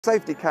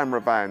Safety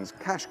camera vans,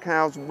 cash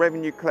cows,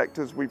 revenue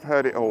collectors, we've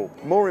heard it all.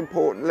 More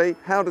importantly,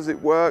 how does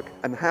it work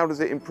and how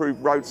does it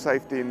improve road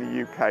safety in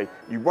the UK?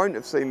 You won't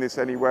have seen this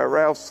anywhere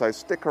else, so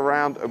stick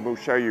around and we'll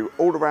show you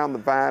all around the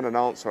van and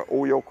answer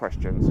all your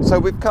questions. So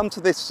we've come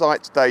to this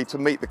site today to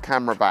meet the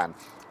camera van.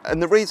 And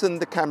the reason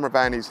the camera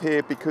van is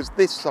here because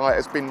this site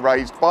has been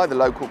raised by the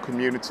local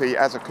community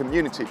as a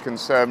community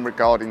concern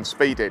regarding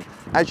speeding.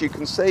 As you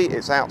can see,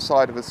 it's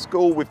outside of a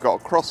school. We've got a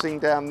crossing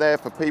down there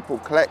for people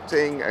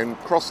collecting and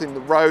crossing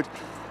the road.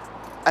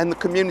 And the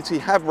community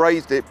have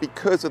raised it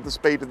because of the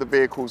speed of the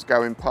vehicles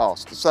going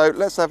past. So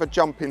let's have a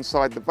jump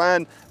inside the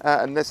van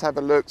and let's have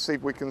a look, see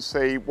if we can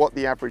see what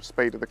the average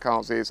speed of the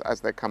cars is as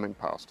they're coming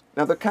past.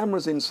 Now the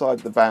cameras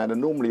inside the van are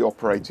normally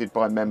operated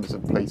by members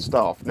of police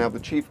staff. Now the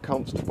Chief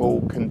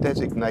Constable can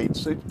designate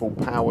suitable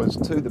powers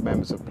to the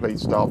members of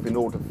police staff in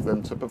order for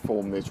them to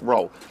perform this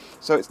role.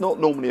 So it's not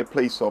normally a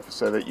police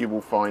officer that you will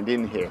find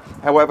in here.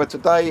 However,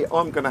 today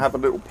I'm going to have a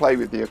little play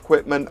with the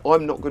equipment.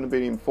 I'm not going to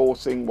be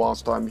enforcing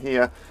whilst I'm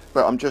here,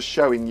 but I'm just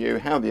showing you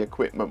how the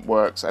equipment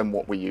works and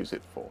what we use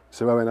it for.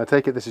 So Owen, I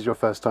take it this is your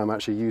first time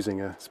actually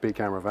using a speed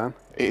camera van?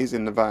 It is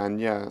in the van,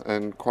 yeah,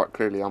 and quite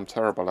clearly I'm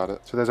terrible at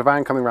it. So there's a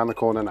van coming around the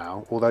corner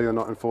now. Although you're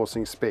not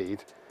enforcing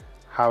speed,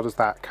 how does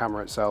that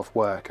camera itself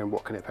work and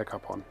what can it pick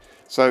up on?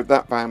 So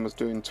that van was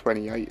doing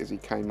 28 as he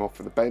came off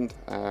of the bend,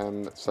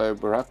 so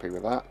we're happy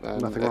with that.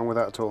 Nothing wrong with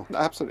that at all?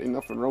 Absolutely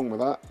nothing wrong with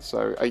that,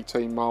 so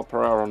 18 mile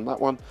per hour on that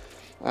one.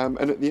 And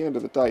at the end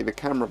of the day, the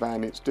camera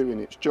van, it's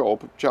doing its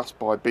job just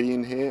by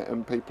being here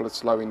and people are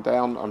slowing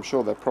down. I'm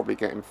sure they're probably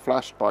getting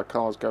flashed by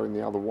cars going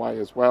the other way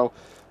as well.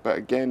 But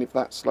again, if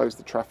that slows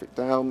the traffic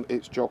down,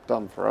 it's job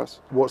done for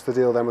us. What's the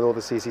deal then with all the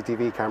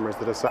CCTV cameras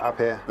that are set up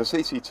here? The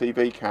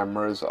CCTV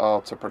cameras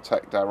are to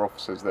protect our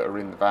officers that are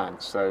in the van.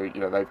 So, you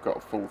know, they've got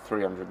a full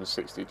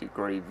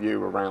 360-degree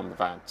view around the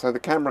van. So the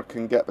camera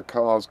can get the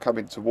cars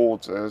coming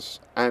towards us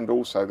and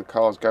also the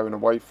cars going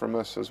away from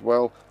us as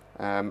well.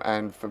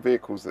 And for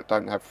vehicles that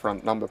don't have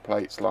front number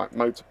plates like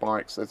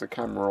motorbikes, there's a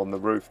camera on the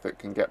roof that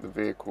can get the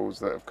vehicles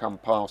that have come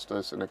past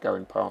us and are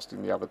going past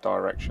in the other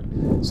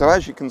direction. So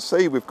as you can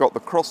see, we've got the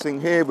crossing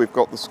here, we've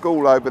got the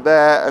school over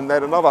there, and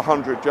then another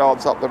 100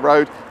 yards up the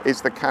road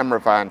is the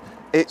camera van.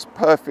 It's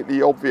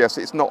perfectly obvious,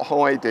 it's not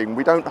hiding.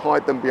 We don't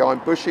hide them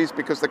behind bushes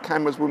because the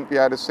cameras wouldn't be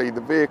able to see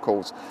the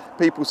vehicles.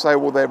 People say,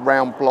 well, they're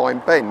round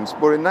blind bends.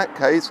 Well, in that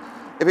case,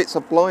 if it's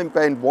a blind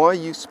bend, why are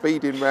you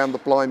speeding around the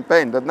blind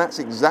bend? And that's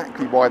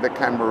exactly why the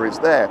camera is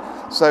there.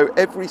 So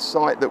every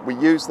site that we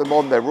use them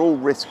on, they're all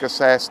risk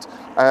assessed.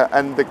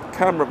 And the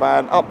camera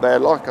van up there,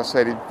 like I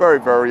said, is very,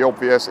 very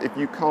obvious. If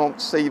you can't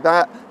see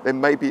that,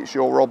 then maybe it's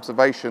your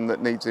observation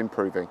that needs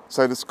improving.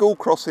 So the school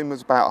crossing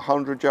was about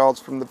 100 yards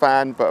from the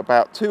van, but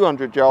about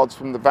 200 yards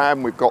from the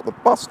van, we've got the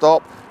bus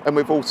stop and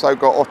we've also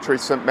got Ottery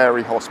St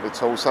Mary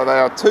Hospital. So there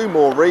are two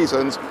more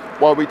reasons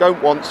why we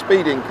don't want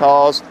speeding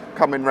cars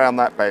coming round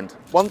that bend.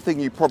 One thing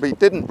you probably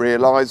didn't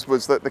realise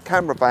was that the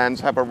camera vans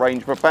have a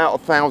range of about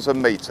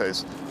 1,000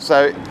 metres.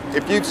 So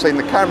if you've seen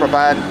the camera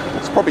van,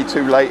 it's probably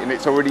too late and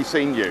it's already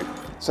seen you.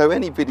 So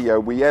any video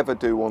we ever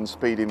do on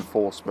speed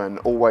enforcement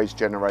always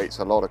generates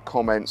a lot of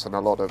comments and a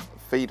lot of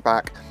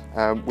feedback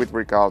with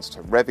regards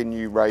to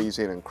revenue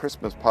raising and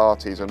Christmas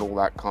parties and all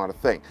that kind of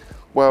thing.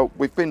 Well,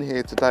 we've been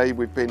here today,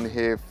 we've been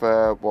here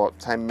for, what,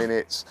 10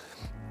 minutes.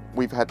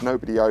 We've had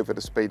nobody over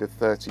the speed of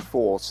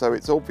 34, so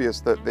it's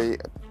obvious that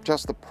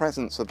just the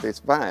presence of this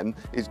van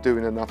is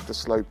doing enough to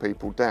slow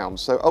people down.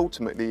 So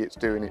ultimately it's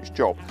doing its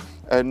job.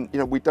 And you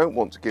know, we don't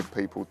want to give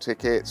people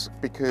tickets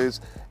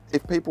because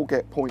if people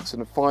get points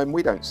and a fine,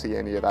 we don't see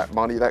any of that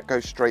money. That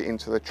goes straight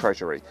into the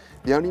Treasury.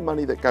 The only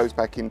money that goes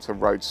back into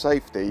road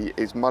safety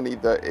is money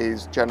that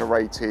is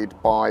generated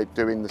by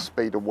doing the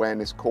speed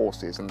awareness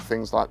courses and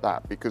things like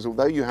that. Because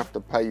although you have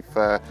to pay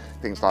for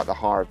things like the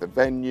hire of the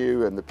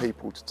venue and the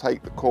people to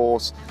take the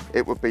course,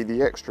 it would be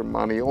the extra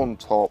money on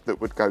top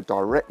that would go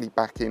directly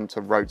back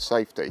into road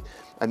safety.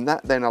 And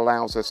that then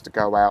allows us to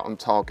go out and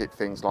target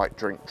things like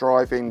drink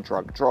driving,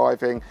 drug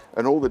driving,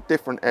 and all the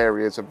different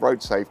areas of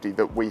road safety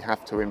that we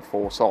have to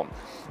enforce on.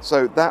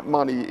 So that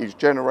money is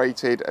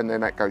generated and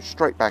then that goes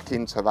straight back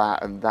into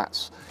that, and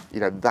that's, you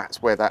know,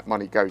 that's where that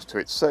money goes to.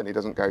 It certainly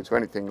doesn't go to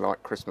anything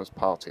like Christmas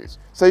parties.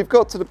 So you've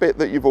got to the bit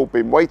that you've all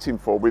been waiting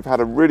for. We've had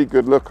a really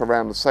good look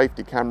around the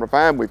safety camera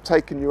van. We've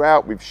taken you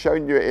out, we've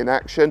shown you it in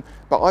action,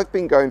 but I've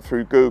been going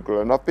through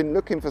Google and I've been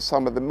looking for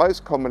some of the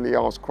most commonly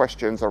asked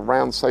questions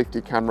around safety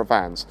camera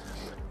vans.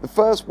 The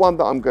first one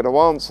that I'm going to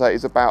answer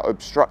is about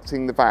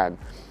obstructing the van.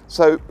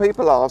 So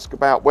people ask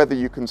about whether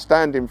you can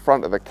stand in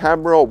front of the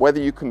camera or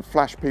whether you can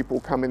flash people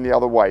coming the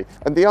other way.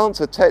 And the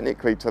answer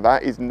technically to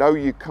that is no,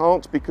 you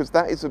can't, because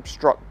that is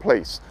obstruct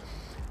police.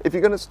 If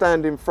you're going to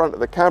stand in front of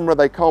the camera,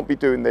 they can't be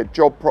doing their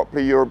job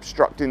properly, you're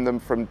obstructing them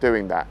from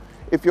doing that.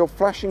 If you're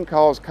flashing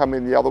cars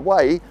coming the other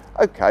way,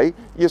 okay,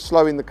 you're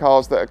slowing the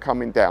cars that are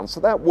coming down. So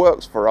that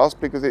works for us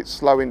because it's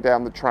slowing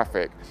down the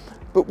traffic.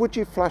 But would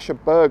you flash a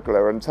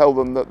burglar and tell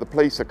them that the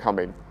police are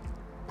coming?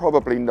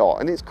 Probably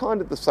not, and it's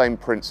kind of the same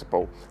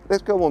principle.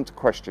 Let's go on to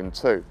question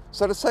 2.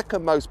 So the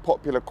second most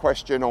popular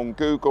question on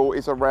Google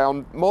is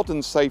around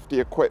modern safety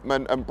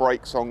equipment and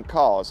brakes on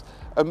cars.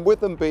 And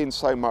with them being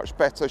so much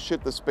better,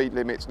 should the speed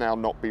limits now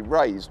not be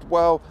raised?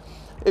 Well,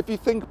 if you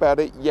think about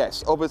it,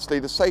 yes,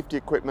 obviously the safety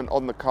equipment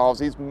on the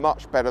cars is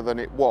much better than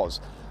it was.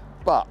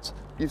 But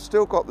you've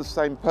still got the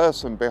same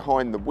person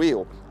behind the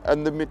wheel,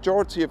 and the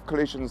majority of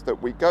collisions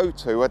that we go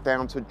to are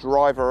down to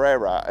driver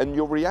error, and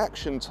your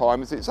reaction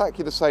time is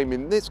exactly the same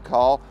in this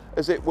car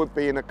as it would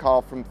be in a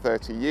car from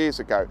 30 years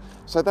ago.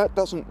 So that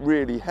doesn't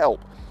really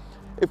help.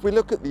 If we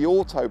look at the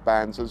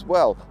autobahns as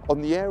well,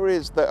 on the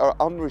areas that are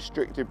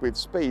unrestricted with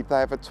speed, they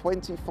have a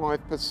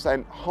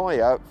 25%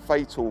 higher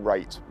fatal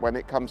rate when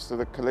it comes to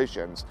the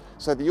collisions.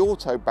 So the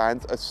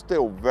autobahns are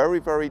still very,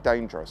 very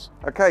dangerous.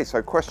 Okay,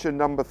 so question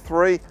number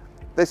 3.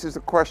 This is the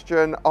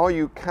question, are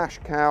you cash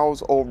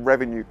cows or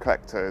revenue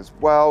collectors?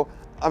 Well,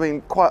 I mean,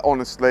 quite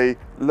honestly,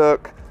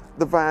 look,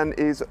 the van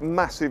is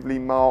massively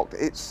marked.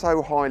 It's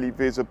so highly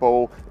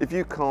visible. If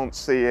you can't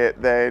see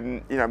it,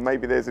 then, you know,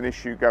 maybe there's an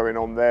issue going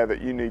on there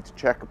that you need to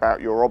check about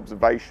your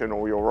observation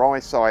or your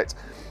eyesight.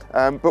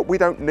 But we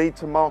don't need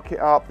to mark it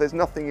up. There's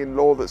nothing in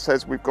law that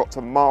says we've got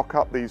to mark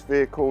up these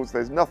vehicles.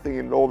 There's nothing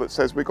in law that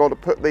says we've got to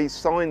put these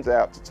signs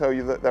out to tell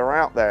you that they're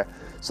out there.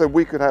 So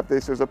we could have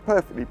this as a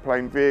perfectly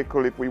plain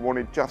vehicle if we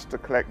wanted just to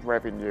collect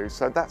revenue.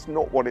 So that's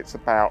not what it's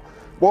about.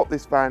 What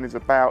this van is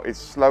about is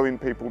slowing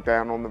people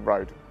down on the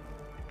road.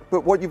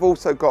 But what you've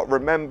also got to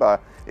remember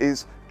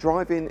is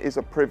driving is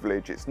a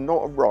privilege, it's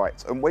not a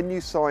right. And when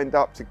you signed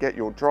up to get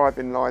your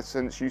driving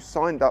license, you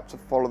signed up to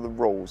follow the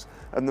rules.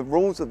 And the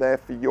rules are there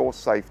for your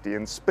safety,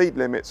 and speed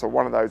limits are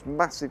one of those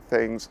massive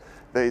things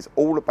that is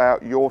all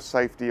about your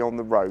safety on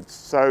the roads.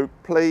 So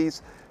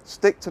please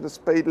stick to the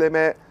speed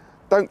limit.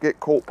 Don't get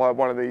caught by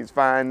one of these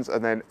vans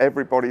and then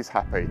everybody's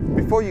happy.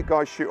 Before you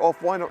guys shoot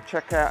off, why not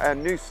check out our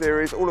new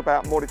series all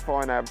about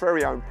modifying our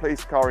very own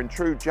police car in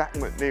true Jack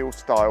McNeil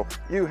style.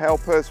 You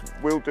help us,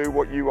 we'll do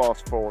what you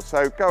ask for.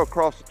 So go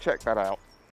across and check that out.